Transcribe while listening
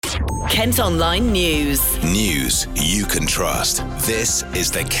Kent Online News. News you can trust. This is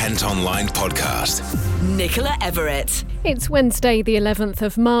the Kent Online Podcast. Nicola Everett. It's Wednesday, the 11th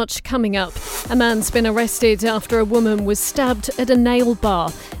of March, coming up. A man's been arrested after a woman was stabbed at a nail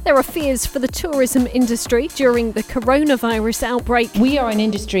bar. There are fears for the tourism industry during the coronavirus outbreak. We are an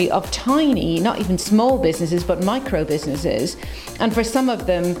industry of tiny, not even small businesses, but micro businesses. And for some of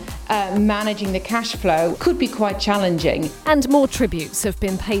them, managing the cash flow could be quite challenging. And more tributes have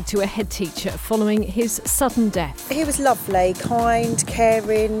been paid to a head teacher following his sudden death. He was lovely, kind,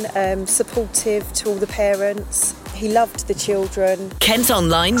 caring, supportive to all the parents. He loved the children. Kent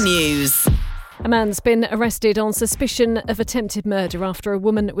Online News. A man's been arrested on suspicion of attempted murder after a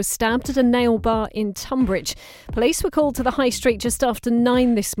woman was stabbed at a nail bar in Tunbridge. Police were called to the high street just after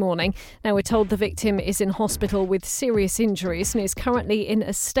 9 this morning. Now we're told the victim is in hospital with serious injuries and is currently in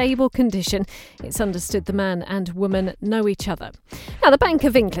a stable condition. It's understood the man and woman know each other. Now the Bank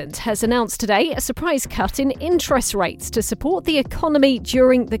of England has announced today a surprise cut in interest rates to support the economy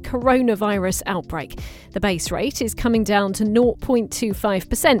during the coronavirus outbreak. The base rate is coming down to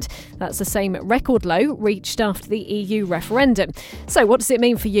 0.25%. That's the same record low reached after the EU referendum. So what does it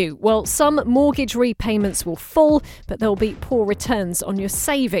mean for you? Well, some mortgage repayments will fall, but there'll be poor returns on your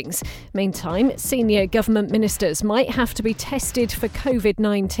savings. Meantime, senior government ministers might have to be tested for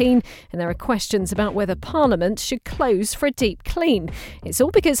COVID-19, and there are questions about whether Parliament should close for a deep clean. It's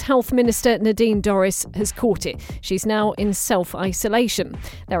all because Health Minister Nadine Dorries has caught it. She's now in self-isolation.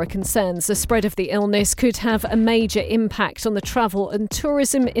 There are concerns the spread of the illness could have a major impact on the travel and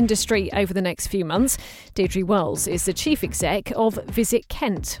tourism industry over the next few months. Deirdre Wells is the chief exec of Visit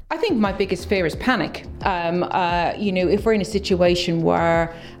Kent. I think my biggest fear is panic. If we're in a situation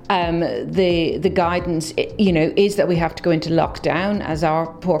where the guidance, is that we have to go into lockdown, as our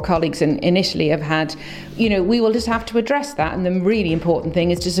poor colleagues in Italy have had, we will just have to address that. And the really important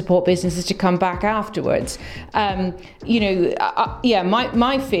thing is to support businesses to come back afterwards. My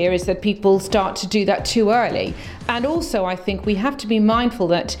fear is that people start to do that too early. And also, I think we have to be mindful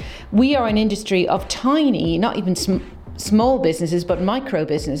that we are an industry of tiny, not even small businesses, but micro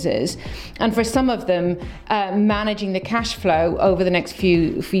businesses. And for some of them, managing the cash flow over the next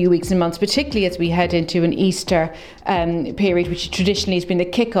few weeks and months, particularly as we head into an Easter period, which traditionally has been the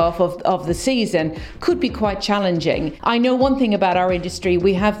kickoff of the season, could be quite challenging. I know one thing about our industry: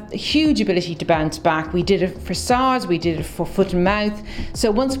 we have a huge ability to bounce back. We did it for SARS, we did it for foot and mouth.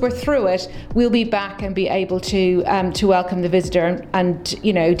 So once we're through it, we'll be back and be able to welcome the visitor and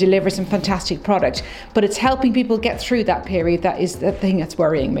deliver some fantastic product. But it's helping people get through that period that is the thing that's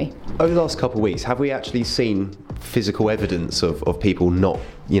worrying me. Over the last couple of weeks, have we actually seen physical evidence of people not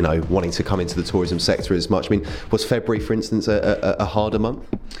wanting to come into the tourism sector as much? I mean, was February, for instance, a harder month?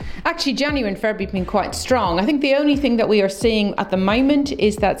 Actually, January and February have been quite strong. I think the only thing that we are seeing at the moment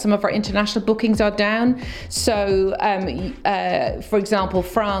is that some of our international bookings are down. So, for example,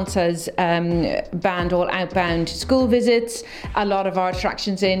 France has banned all outbound school visits. A lot of our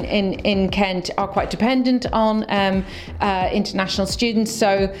attractions in Kent are quite dependent on international students.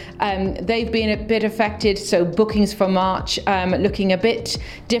 So they've been a bit affected. So bookings for March looking a bit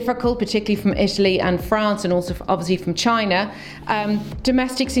difficult, particularly from Italy and France, and also obviously from China.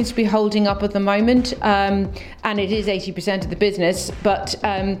 Domestic seems to be holding up at the moment, and it is 80% of the business. But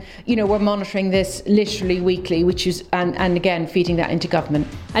we're monitoring this literally weekly, which is and again feeding that into government.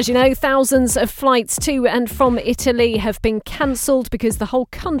 As you know, thousands of flights to and from Italy have been cancelled because the whole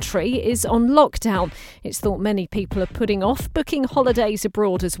country is on lockdown. It's thought many people are putting off booking holidays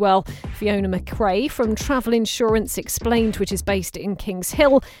abroad as well. Fiona McRae from Travel Insurance Explained, which is based in Kings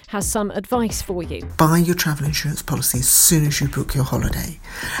Hill, has some advice for you. Buy your travel insurance policy as soon as you book your holiday,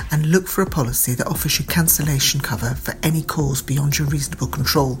 and look for a policy that offers you cancellation cover for any cause beyond your reasonable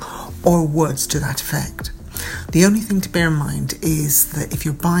control, or words to that effect. The only thing to bear in mind is that if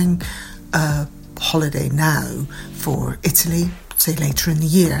you're buying a holiday now for Italy, say later in the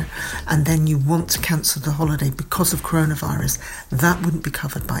year, and then you want to cancel the holiday because of coronavirus, that wouldn't be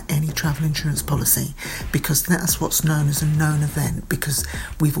covered by any travel insurance policy, because that's what's known as a known event, because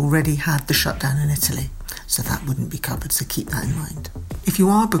we've already had the shutdown in Italy. So that wouldn't be covered, so keep that in mind. If you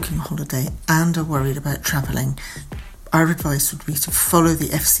are booking a holiday and are worried about travelling, our advice would be to follow the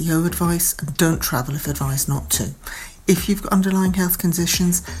FCO advice and don't travel if advised not to. If you've got underlying health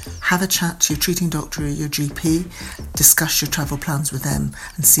conditions, have a chat to your treating doctor or your GP, discuss your travel plans with them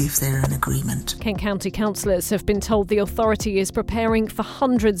and see if they're in agreement. Kent County councillors have been told the authority is preparing for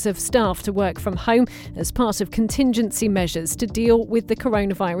hundreds of staff to work from home as part of contingency measures to deal with the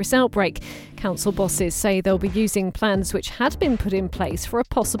coronavirus outbreak. Council bosses say they'll be using plans which had been put in place for a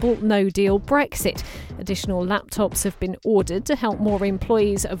possible no-deal Brexit. Additional laptops have been ordered to help more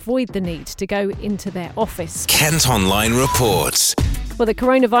employees avoid the need to go into their office. Kent Online reports. Well, the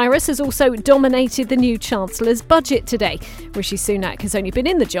coronavirus has also dominated the new Chancellor's budget today. Rishi Sunak has only been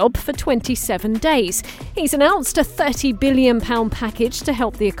in the job for 27 days. He's announced a £30 billion package to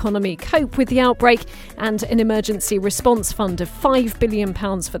help the economy cope with the outbreak and an emergency response fund of £5 billion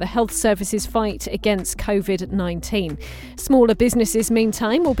for the health services fight against COVID-19. Smaller businesses,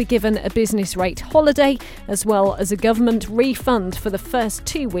 meantime, will be given a business rate holiday as well as a government refund for the first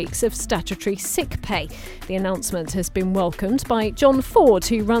 2 weeks of statutory sick pay. The announcement has been welcomed by John Ford,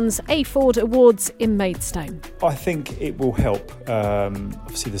 who runs A Ford Awards in Maidstone. I think it will help.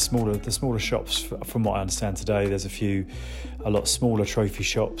 Obviously, the smaller shops, from what I understand today, there's a lot smaller trophy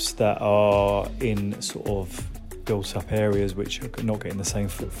shops that are in sort of built-up areas which are not getting the same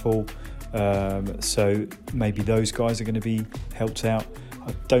footfall. So maybe those guys are going to be helped out.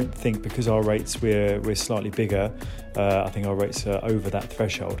 I don't think, because our rates, we're slightly bigger, I think our rates are over that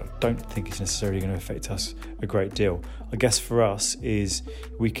threshold. I don't think it's necessarily going to affect us a great deal. I guess for us is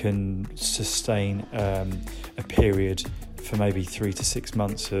we can sustain a period for maybe 3 to 6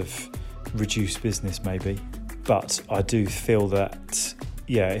 months of reduced business maybe. But I do feel that,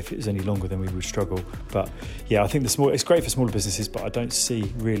 if it was any longer, then we would struggle. But I think it's great for smaller businesses, but I don't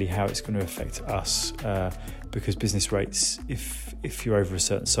see really how it's going to affect us because business rates, if you're over a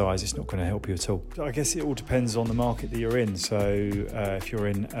certain size, it's not going to help you at all. I guess it all depends on the market that you're in. So if you're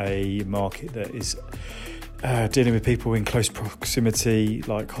in a market that is dealing with people in close proximity,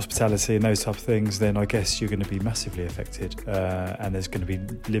 like hospitality and those type of things, then I guess you're going to be massively affected, and there's going to be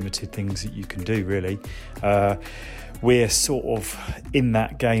limited things that you can do, really. We're sort of in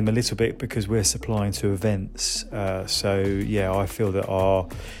that game a little bit because we're supplying to events. I feel that our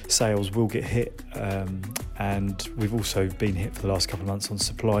sales will get hit, and we've also been hit for the last couple of months on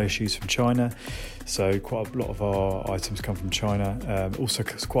supply issues from China. So quite a lot of our items come from China. Also,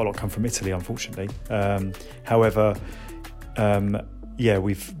 quite a lot come from Italy, unfortunately. However,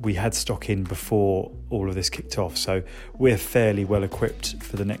 we had stock in before all of this kicked off, so we're fairly well equipped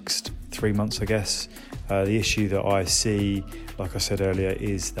for the next 3 months, I guess. The issue that I see, like I said earlier,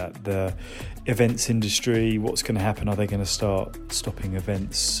 is that the events industry, what's going to happen? Are they going to start stopping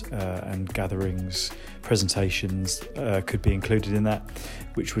events and gatherings? Presentations could be included in that,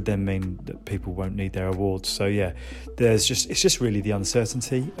 which would then mean that people won't need their awards. So it's just really the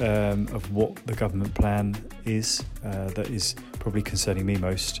uncertainty of what the government plan is that is probably concerning me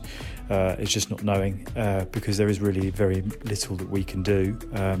most. It's just not knowing, because there is really very little that we can do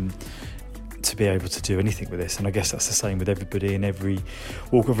to be able to do anything with this. And I guess that's the same with everybody in every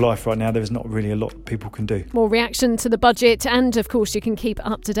walk of life right now. There's not really a lot people can do. More reaction to the budget, and of course you can keep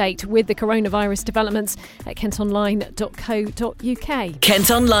up to date with the coronavirus developments at kentonline.co.uk. Kent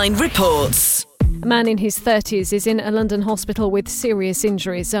Online reports. A man in his 30s is in a London hospital with serious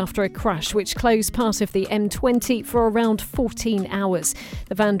injuries after a crash which closed part of the M20 for around 14 hours.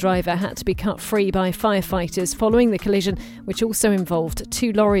 The van driver had to be cut free by firefighters following the collision, which also involved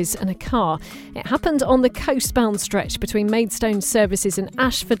 2 lorries and a car. It happened on the coastbound stretch between Maidstone Services and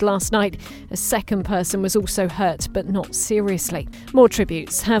Ashford last night. A second person was also hurt, but not seriously. More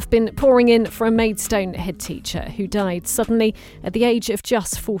tributes have been pouring in for a Maidstone headteacher who died suddenly at the age of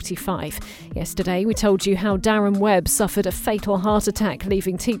just 45. Yesterday, we told you how Darren Webb suffered a fatal heart attack,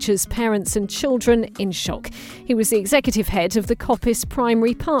 leaving teachers, parents and children in shock. He was the executive head of the Coppice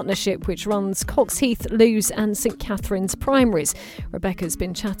Primary Partnership, which runs Coxheath, Lewes and St Catherine's primaries. Rebecca's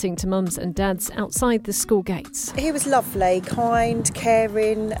been chatting to mums and dads outside the school gates. He was lovely, kind,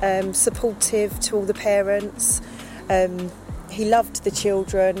 caring, supportive to all the parents. He loved the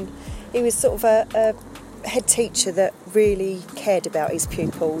children. He was sort of a head teacher that really cared about his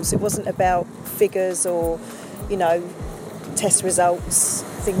pupils. It wasn't about figures or, test results,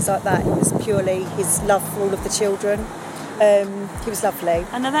 things like that. It was purely his love for all of the children. He was lovely.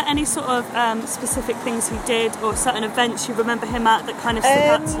 And are there any sort of specific things he did or certain events you remember him at that kind of stood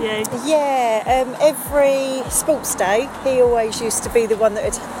out to you? Every sports day he always used to be the one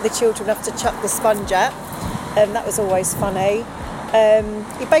that the children have to chuck the sponge at. That was always funny.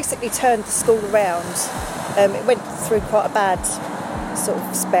 He basically turned the school around. It went through quite a bad sort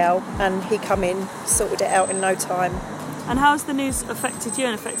of spell, and he come in, sorted it out in no time. And how has the news affected you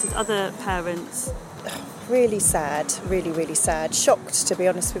and affected other parents? Really sad, really, really sad. Shocked, to be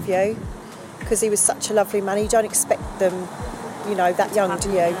honest with you, because he was such a lovely man. You don't expect them, that young,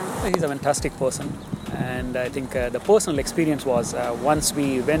 do you? He's a fantastic person. And I think the personal experience was once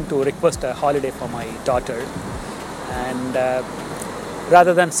we went to request a holiday for my daughter, and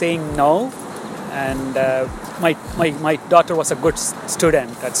rather than saying no, and my daughter was a good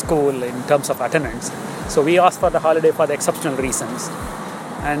student at school in terms of attendance, so we asked for the holiday for the exceptional reasons,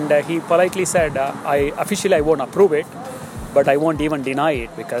 and he politely said, I won't approve it, but I won't even deny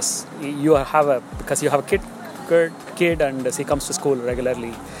it because you have a kid and she comes to school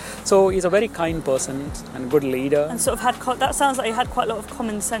regularly. So he's a very kind person and good leader. And sort of that sounds like he had quite a lot of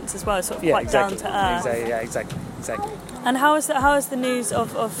common sense as well, sort of quite down to earth. Exactly. And how has the news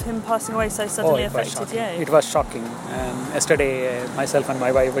of him passing away so suddenly affected you? It was shocking. Yesterday, myself and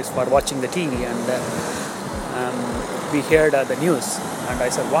my wife were watching the TV, and we heard the news, and I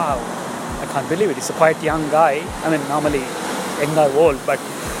said, wow, I can't believe it. He's a quite young guy. I mean, normally young or old, but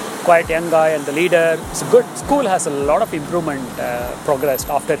quite young guy and the leader. It's a good school, has a lot of improvement progressed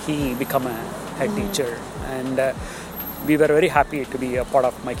after he become a head teacher, and we were very happy to be a part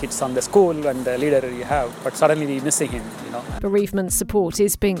of my kids on the school and the leader you have, but suddenly we're missing him. Bereavement support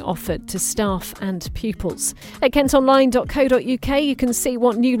is being offered to staff and pupils. At kentonline.co.uk you can see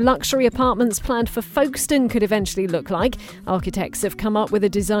what new luxury apartments planned for Folkestone could eventually look like. Architects have come up with the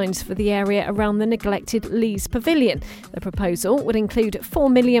designs for the area around the neglected Lees Pavilion. The proposal would include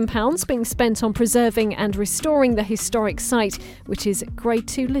 £4 million being spent on preserving and restoring the historic site, which is Grade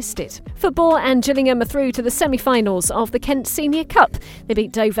 2 listed. Football, and Gillingham are through to the semi-finals of the Kent Senior Cup. They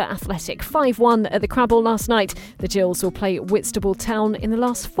beat Dover Athletic 5-1 at the Crabble last night. The Gills will play Whitstable Town in the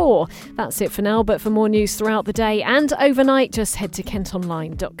last 4. That's it for now, but for more news throughout the day and overnight, just head to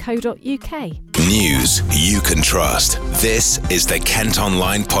kentonline.co.uk. News you can trust. This is the Kent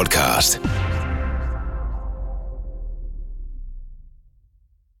Online Podcast.